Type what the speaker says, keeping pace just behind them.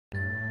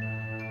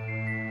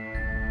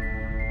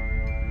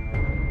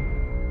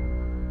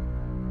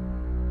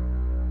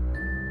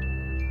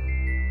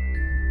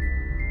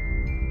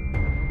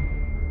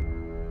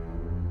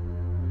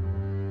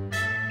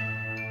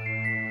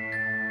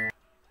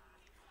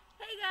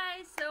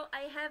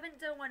I haven't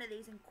done one of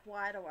these in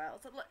quite a while,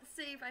 so let's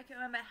see if I can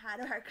remember how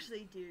to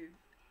actually do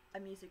a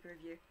music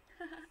review.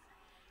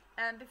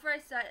 Before I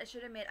start, I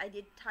should admit I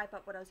did type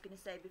up what I was going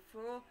to say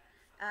before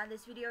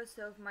this video,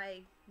 so if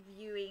my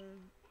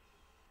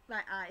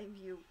eye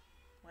view,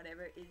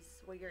 whatever,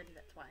 is weird,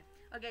 that's why.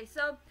 Okay,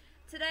 so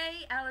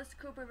today Alice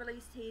Cooper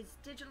released his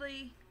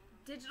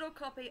digital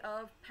copy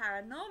of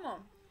Paranormal.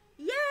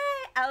 Yay!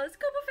 Alice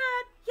Cooper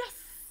fan!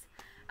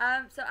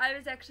 Yes! So I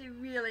was actually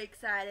really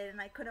excited and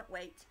I couldn't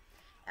wait.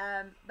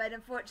 But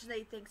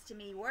unfortunately, thanks to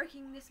me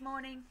working this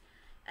morning,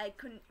 I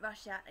couldn't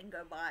rush out and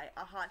go buy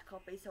a hard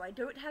copy, so I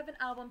don't have an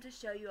album to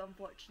show you,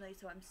 unfortunately,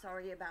 so I'm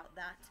sorry about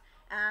that.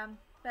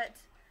 But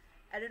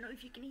I don't know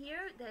if you can hear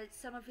that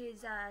some of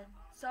his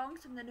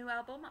songs from the new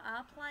album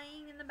are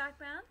playing in the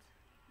background.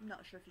 I'm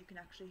not sure if you can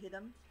actually hear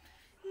them.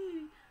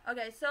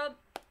 Okay, so,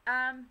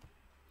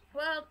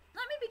 well,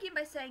 let me begin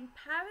by saying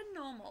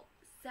Paranormal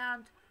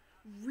sound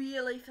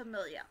really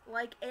familiar.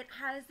 Like, it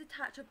has the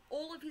touch of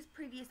all of his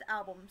previous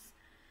albums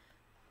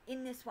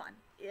in this one.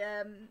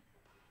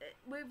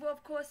 We will,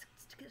 of course,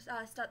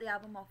 start the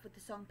album off with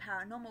the song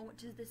Paranormal,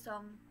 which is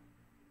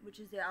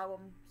the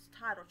album's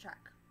title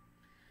track.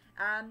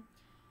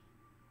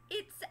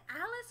 It's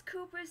Alice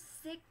Cooper's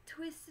sick,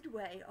 twisted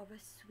way of a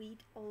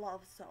sweet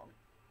love song.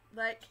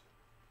 Like,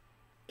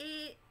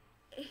 it's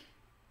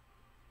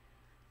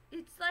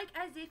like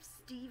as if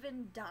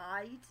Stephen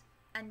died,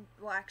 and,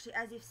 well, actually,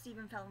 as if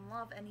Stephen fell in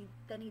love, and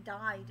then he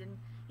died, and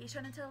he's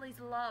trying to tell his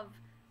love,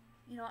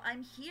 you know,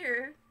 I'm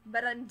here,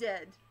 but I'm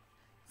dead.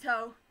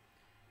 So,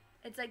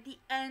 it's like the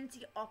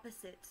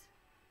anti-opposite.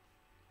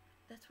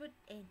 That's what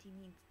anti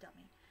means,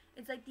 dummy.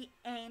 It's like the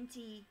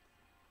anti,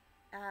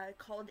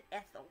 called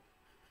Ethel.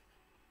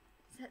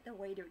 Is that the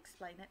way to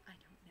explain it? I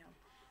don't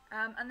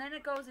know. And then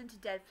it goes into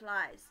Dead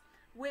Flies,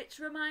 which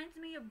reminds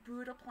me of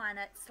Brutal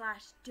Planet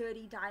 /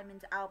 Dirty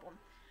Diamonds album.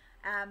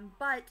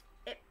 But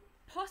it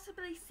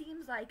possibly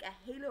seems like a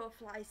Halo of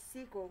Flies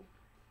sequel,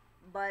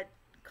 but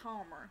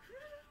calmer.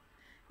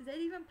 Is that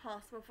even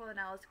possible for an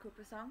Alice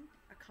Cooper song?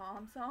 A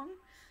calm song?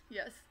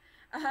 Yes.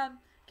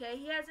 Okay,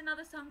 he has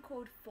another song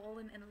called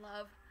Fallen in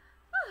Love.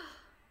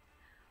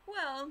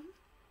 Well,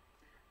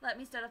 let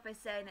me start off by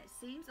saying it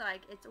seems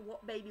like it's a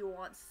what baby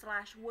wants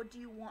 / what do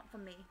you want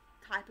from me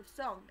type of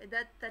song.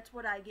 That's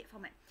what I get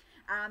from it.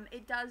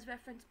 It does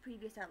reference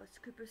previous Alice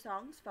Cooper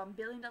songs, from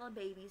Billion Dollar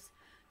Babies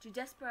to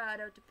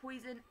Desperado to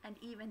Poison, and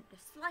even the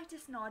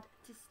slightest nod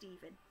to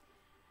Stephen.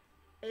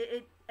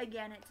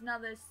 Again, it's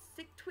another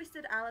sick,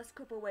 twisted Alice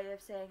Cooper way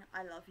of saying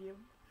I love you.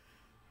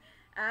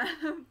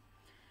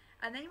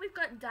 And then we've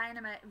got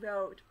Dynamite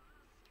Road.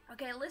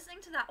 Okay,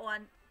 listening to that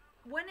one,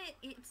 when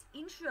its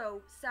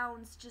intro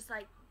sounds just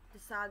like the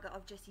saga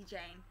of Jessie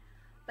Jane,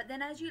 but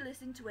then as you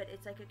listen to it,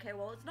 it's like, okay,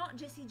 well, it's not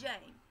Jessie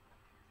Jane,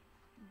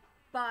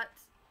 but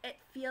it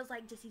feels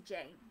like Jessie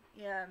Jane.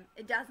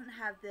 It doesn't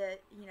have the,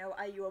 you know,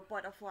 are you a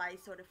butterfly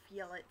sort of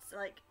feel. It's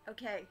like,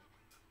 okay,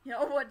 you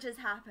know, what just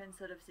happened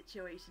sort of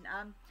situation.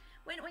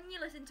 When you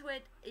listen to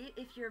it,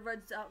 if you're a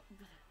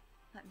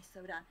let me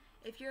slow down.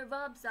 If you're a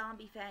Rob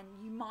Zombie fan,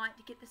 you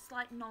might get the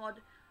slight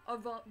nod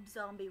of Rob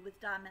Zombie with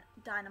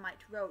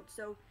Dynamite Road.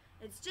 So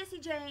it's Jessie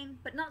Jane,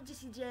 but not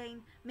Jessie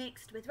Jane,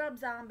 mixed with Rob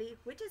Zombie,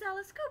 which is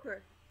Alice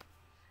Cooper.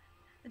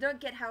 I don't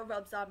get how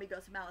Rob Zombie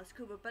goes from Alice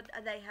Cooper, but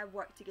they have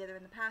worked together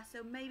in the past,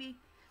 so maybe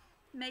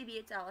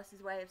it's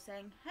Alice's way of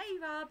saying, hey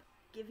Rob,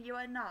 give you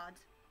a nod.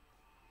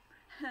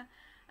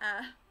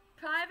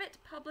 Private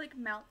Public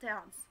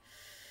Meltdowns.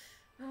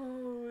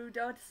 Oh,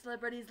 don't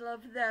celebrities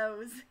love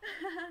those.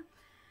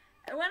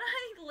 When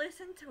I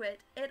listened to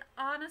it, it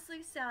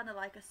honestly sounded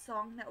like a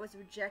song that was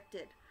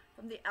rejected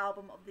from the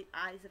album of The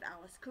Eyes of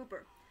Alice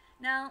Cooper.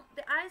 Now,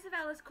 The Eyes of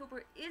Alice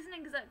Cooper isn't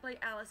exactly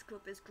Alice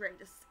Cooper's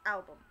greatest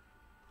album.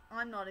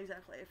 I'm not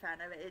exactly a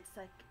fan of it. It's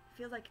like, it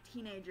feels like a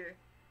teenager.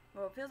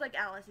 Well, it feels like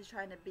Alice is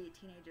trying to be a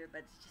teenager, but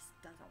it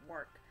just doesn't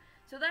work.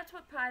 So that's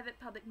what Private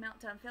Public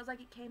Meltdown feels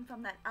like. It came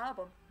from that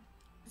album.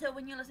 So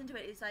when you listen to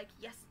it, it's like,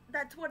 yes,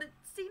 that's what it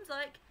seems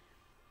like.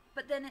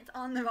 But then it's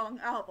on the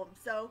wrong album.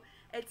 So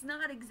it's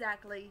not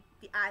exactly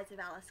The Eyes of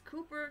Alice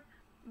Cooper,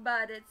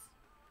 but it's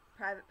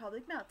Private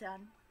Public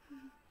Meltdown.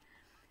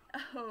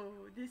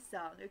 Oh, this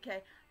song.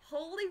 Okay,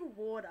 Holy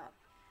Water.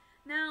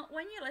 Now,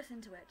 when you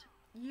listen to it,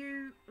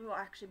 well,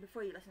 actually,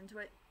 before you listen to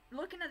it,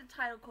 looking at the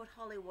title called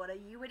Holy Water,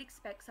 you would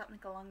expect something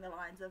along the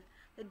lines of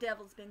the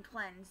devil's been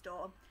cleansed,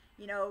 or,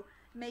 you know,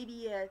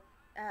 maybe a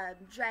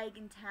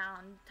Dragon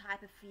Town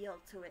type of feel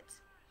to it.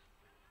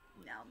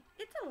 No,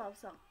 it's a love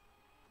song.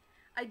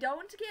 I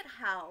don't get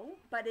how,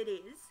 but it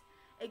is.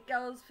 It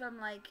goes from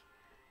like,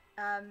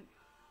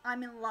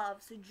 I'm in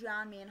love, so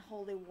drown me in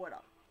holy water.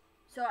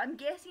 So I'm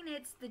guessing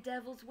it's the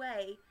devil's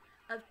way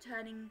of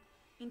turning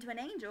into an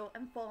angel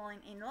and falling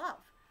in love.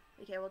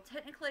 Okay, well,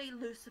 technically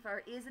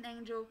Lucifer is an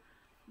angel,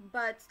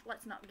 but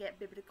let's not get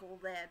biblical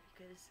there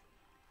because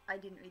I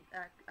didn't read.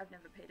 I've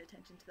never paid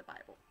attention to the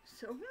Bible.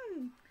 So,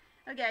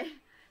 okay,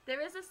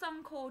 there is a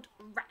song called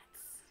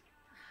Rats.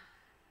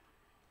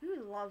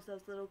 Who loves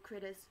those little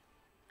critters?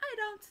 I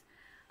don't.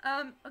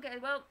 Okay,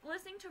 well,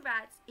 listening to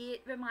Rats,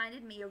 it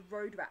reminded me of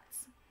Road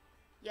Rats.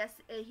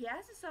 Yes, he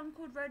has a song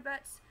called Road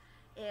Rats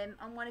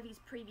on one of his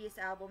previous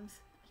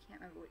albums. I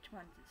can't remember which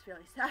one, it's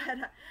really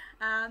sad.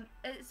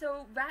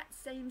 So Rats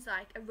seems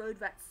like a Road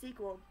Rats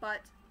sequel,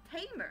 but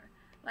tamer.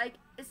 Like,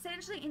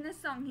 essentially in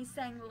this song, he's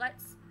saying,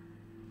 let's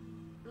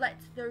let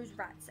those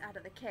rats out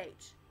of the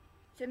cage.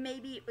 So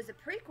maybe it was a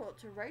prequel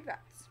to Road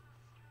Rats.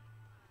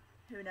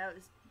 Who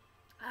knows?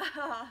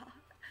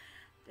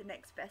 The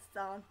next best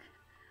song.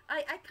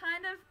 I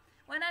kind of,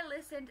 when I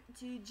listened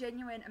to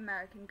Genuine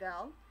American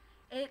Girl,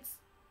 it's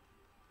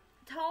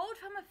told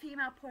from a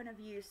female point of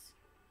view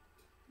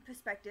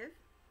perspective.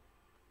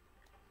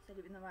 Is that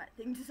even the right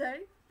thing to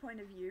say? Point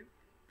of view.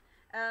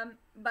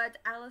 But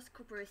Alice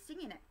Cooper is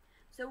singing it.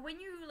 So when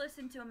you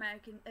listen to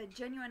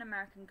Genuine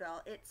American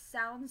Girl, it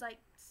sounds like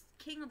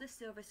King of the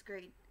Silver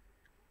Screen.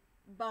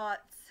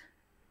 But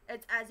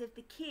it's as if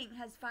the king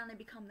has finally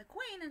become the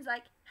queen and is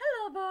like,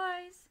 hello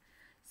boys!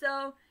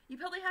 So you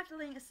probably have to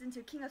listen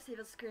to King of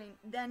Silver Screen,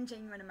 then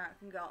Genuine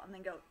American Girl, and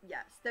then go,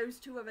 yes, those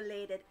two are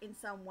related in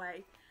some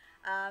way.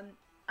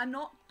 I'm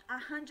not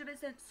 100%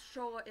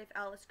 sure if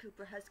Alice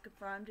Cooper has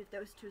confirmed if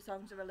those two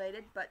songs are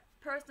related, but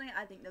personally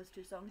I think those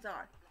two songs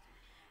are.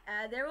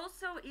 There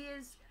also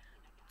is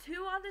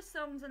two other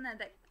songs on there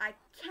that I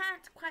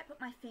can't quite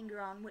put my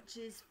finger on, which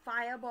is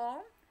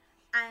Fireball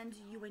and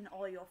You and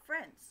All Your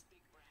Friends.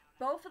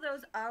 Both of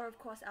those are, of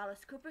course,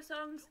 Alice Cooper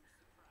songs,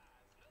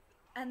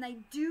 and they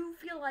do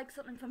feel like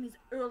something from his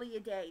earlier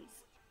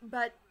days,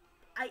 but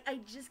I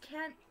just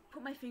can't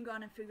put my finger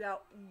on and figure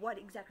out what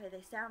exactly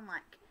they sound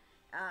like.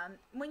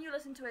 When you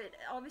listen to it,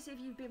 obviously if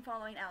you've been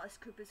following Alice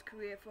Cooper's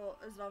career for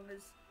as long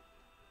as,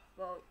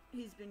 well,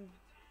 he's been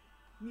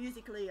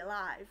musically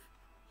alive,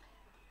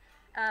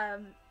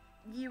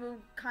 you will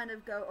kind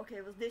of go,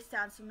 okay, well this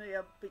sounds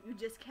familiar, but you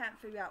just can't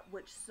figure out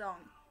which song.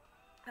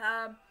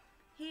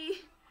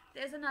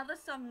 There's another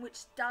song which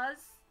does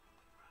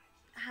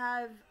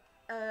have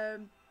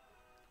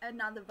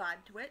another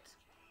vibe to it.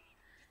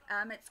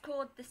 It's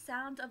called The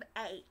Sound of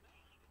A.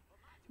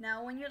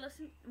 Now when you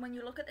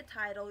look at the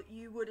title,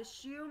 you would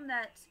assume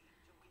that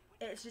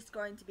it's just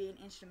going to be an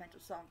instrumental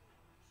song.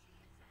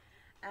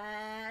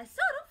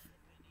 Sort of.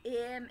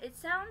 It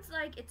sounds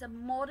like it's a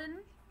modern,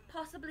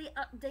 possibly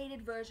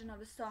updated version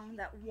of a song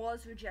that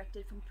was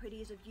rejected from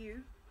Pretty As Of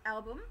You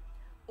album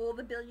or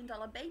the $1 Billion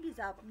Babies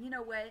album. You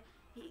know, where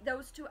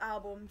those two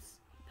albums,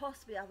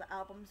 possibly other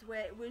albums,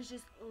 where it was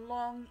just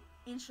long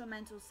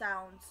instrumental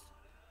sounds.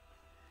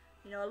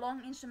 You know,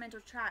 long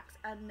instrumental tracks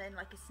and then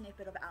like a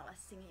snippet of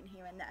Alice singing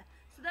here and there.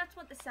 So that's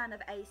what The Sound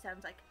of A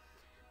sounds like.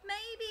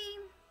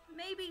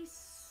 Maybe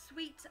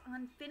Sweet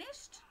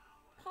Unfinished,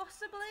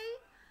 possibly.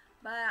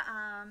 But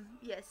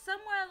yeah,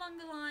 somewhere along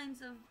the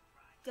lines of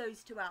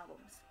those two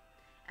albums.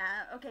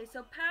 Okay,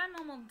 so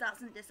Paranormal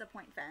doesn't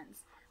disappoint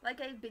fans.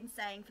 Like I've been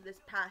saying for this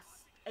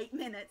past 8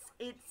 minutes,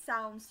 it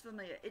sounds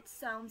familiar. It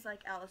sounds like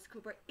Alice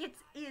Cooper. It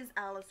is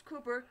Alice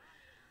Cooper,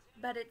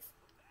 but it's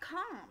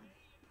calm.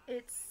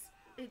 It's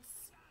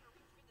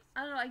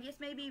I don't know, I guess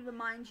maybe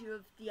reminds you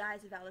of The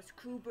Eyes of Alice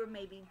Cooper,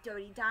 maybe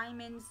Dirty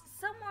Diamonds,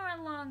 somewhere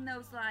along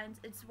those lines.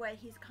 It's where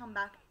he's come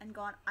back and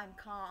gone, I'm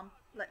calm,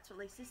 let's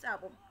release this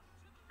album.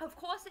 Of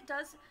course it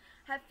does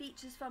have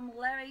features from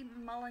Larry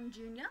Mullen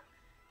Jr.,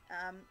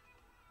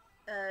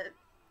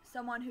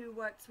 someone who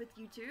works with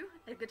U2,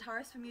 a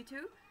guitarist from U2.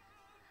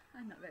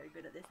 I'm not very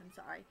good at this, I'm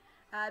sorry.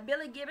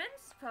 Billy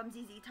Gibbons from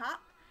ZZ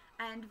Top,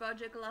 and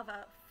Roger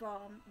Glover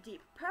from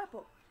Deep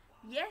Purple.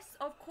 Yes,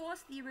 of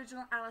course, the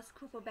original Alice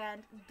Cooper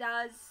band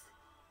does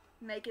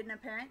make an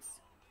appearance.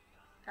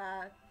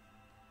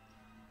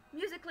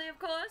 Musically, of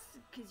course,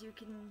 because you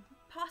can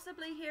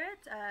possibly hear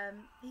it.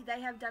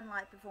 They have done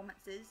live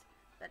performances,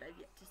 but I've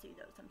yet to see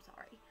those, I'm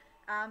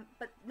sorry.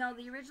 But no,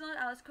 the original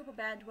Alice Cooper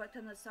band worked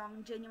on the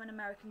song Genuine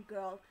American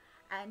Girl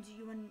and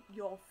You and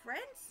Your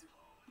Friends,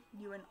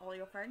 You and All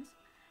Your Friends,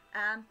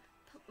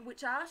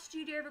 which are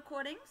studio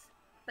recordings,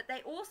 but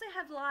they also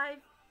have live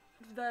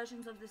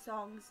versions of the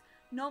songs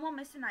Normal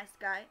Mr. Nice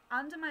Guy,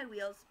 Under My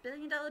Wheels, $1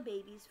 Billion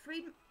Babies,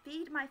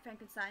 Feed My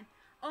Frankenstein,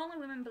 Only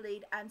Women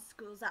Bleed, and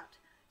School's Out.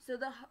 So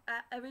the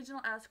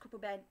original Alice Cooper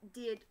band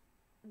did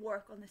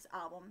work on this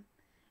album.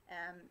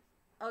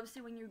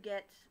 Obviously when you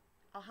get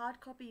a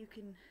hard copy you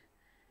can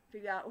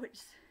figure out which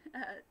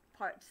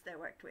parts they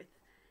worked with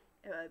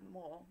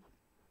more.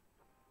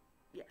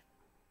 Yeah.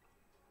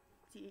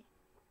 See?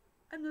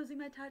 I'm losing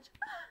my touch.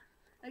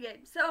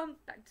 Okay, so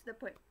back to the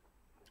point.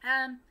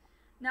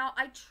 Now,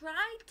 I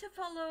tried to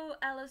follow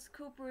Alice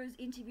Cooper's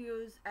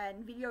interviews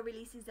and video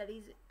releases that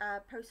he's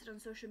posted on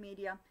social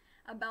media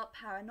about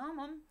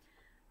Paranormal,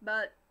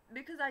 but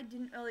because I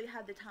didn't really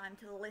have the time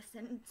to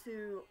listen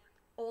to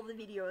all the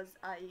videos,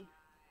 I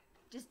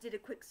just did a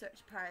quick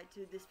search prior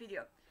to this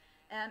video.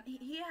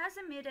 He has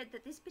admitted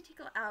that this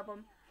particular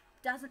album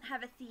doesn't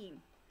have a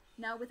theme.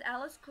 Now, with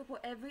Alice Cooper,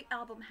 every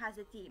album has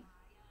a theme,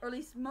 or at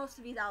least most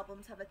of his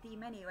albums have a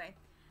theme anyway.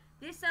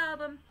 This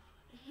album,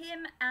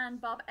 him and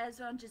Bob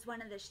Ezrin just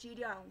went in the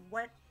studio and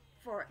went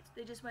for it.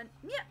 They just went,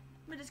 yeah,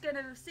 we're just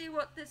gonna see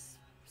what this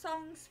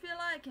songs feel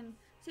like and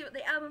see what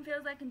the album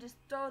feels like, and just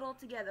throw it all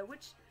together,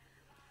 which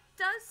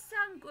does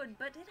sound good,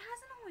 but it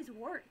hasn't always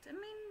worked. I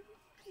mean,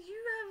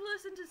 you have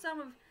listened to some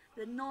of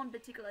the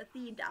non-particular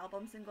themed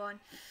albums and gone,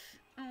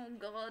 oh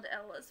god,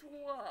 Alice,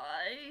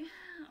 why?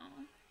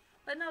 Oh.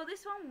 But no,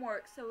 this one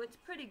works, so it's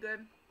pretty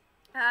good.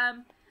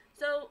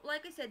 So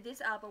like I said,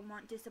 this album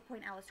won't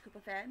disappoint Alice Cooper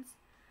fans,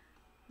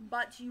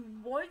 but you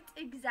won't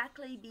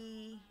exactly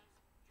be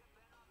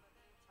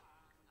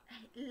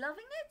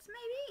loving it,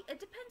 maybe? It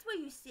depends where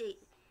you see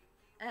it.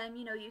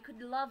 You know, you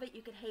could love it,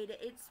 you could hate it.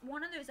 It's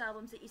one of those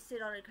albums that you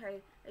sit on and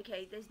go,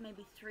 okay, there's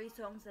maybe 3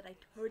 songs that I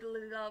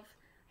totally love.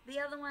 The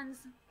other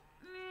ones,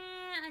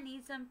 I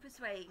need some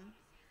persuading.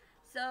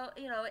 So,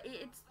 you know,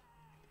 it's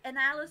an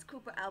Alice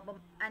Cooper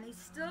album, and he's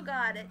still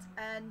got it,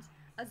 and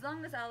as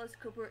long as Alice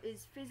Cooper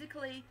is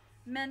physically,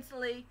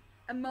 mentally,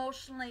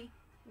 emotionally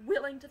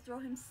willing to throw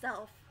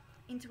himself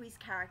into his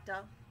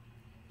character,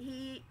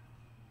 he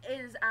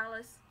is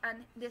Alice,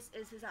 and this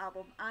is his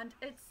album, and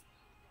it's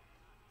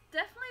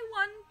definitely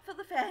one for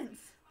the fans.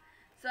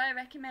 So I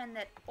recommend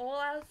that all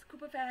Alice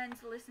Cooper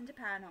fans listen to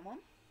Paranormal.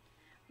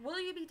 Will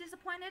you be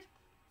disappointed?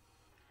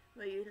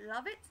 Will you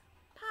love it?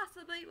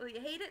 Possibly. Will you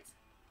hate it?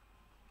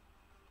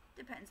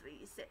 Depends where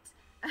you sit.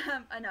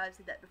 I know I've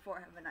said that before,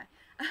 haven't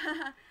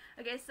I?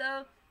 Okay,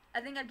 so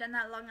I think I've done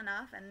that long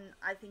enough, and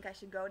I think I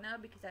should go now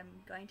because I'm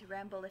going to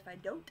ramble if I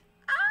don't.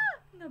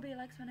 Nobody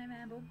likes when I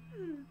ramble.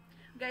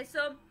 Okay,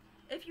 so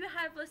if you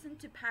have listened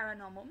to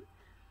Paranormal,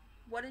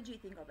 what did you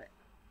think of it?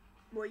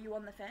 Were you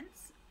on the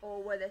fence,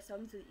 or were there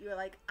songs that you were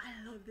like, I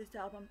love this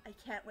album, I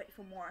can't wait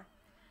for more?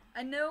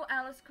 I know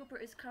Alice Cooper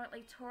is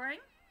currently touring,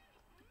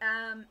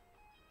 and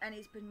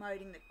he's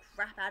promoting the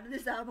crap out of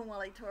this album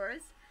while he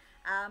tours.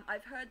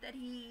 I've heard that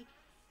he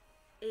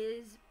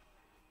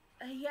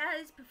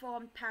has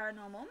performed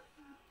Paranormal.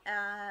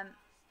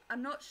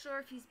 I'm not sure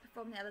if he's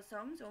performed the other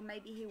songs, or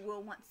maybe he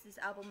will once this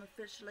album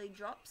officially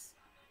drops,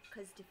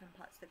 because different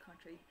parts of the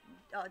country,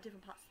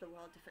 different parts of the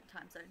world, different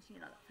time zones,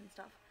 you know, that kind of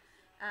stuff.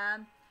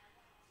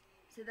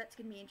 So that's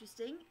going to be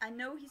interesting. I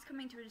know he's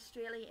coming to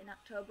Australia in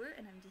October,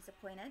 and I'm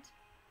disappointed.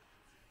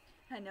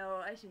 I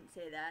know, I shouldn't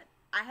say that.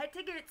 I had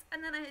tickets,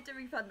 and then I had to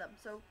refund them,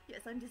 so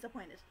yes, I'm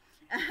disappointed.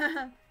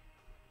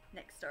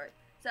 Next story.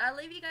 So I'll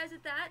leave you guys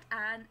with that,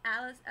 and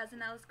as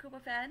an Alice Cooper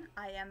fan,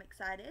 I am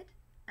excited,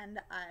 and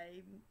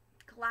I'm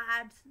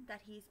glad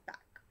that he's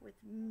back with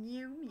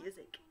new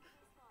music.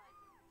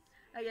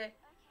 Okay,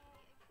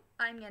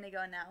 I'm gonna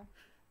go now.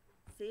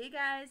 See you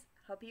guys.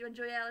 Hope you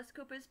enjoy Alice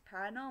Cooper's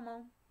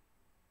Paranormal.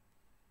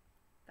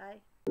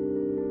 Bye.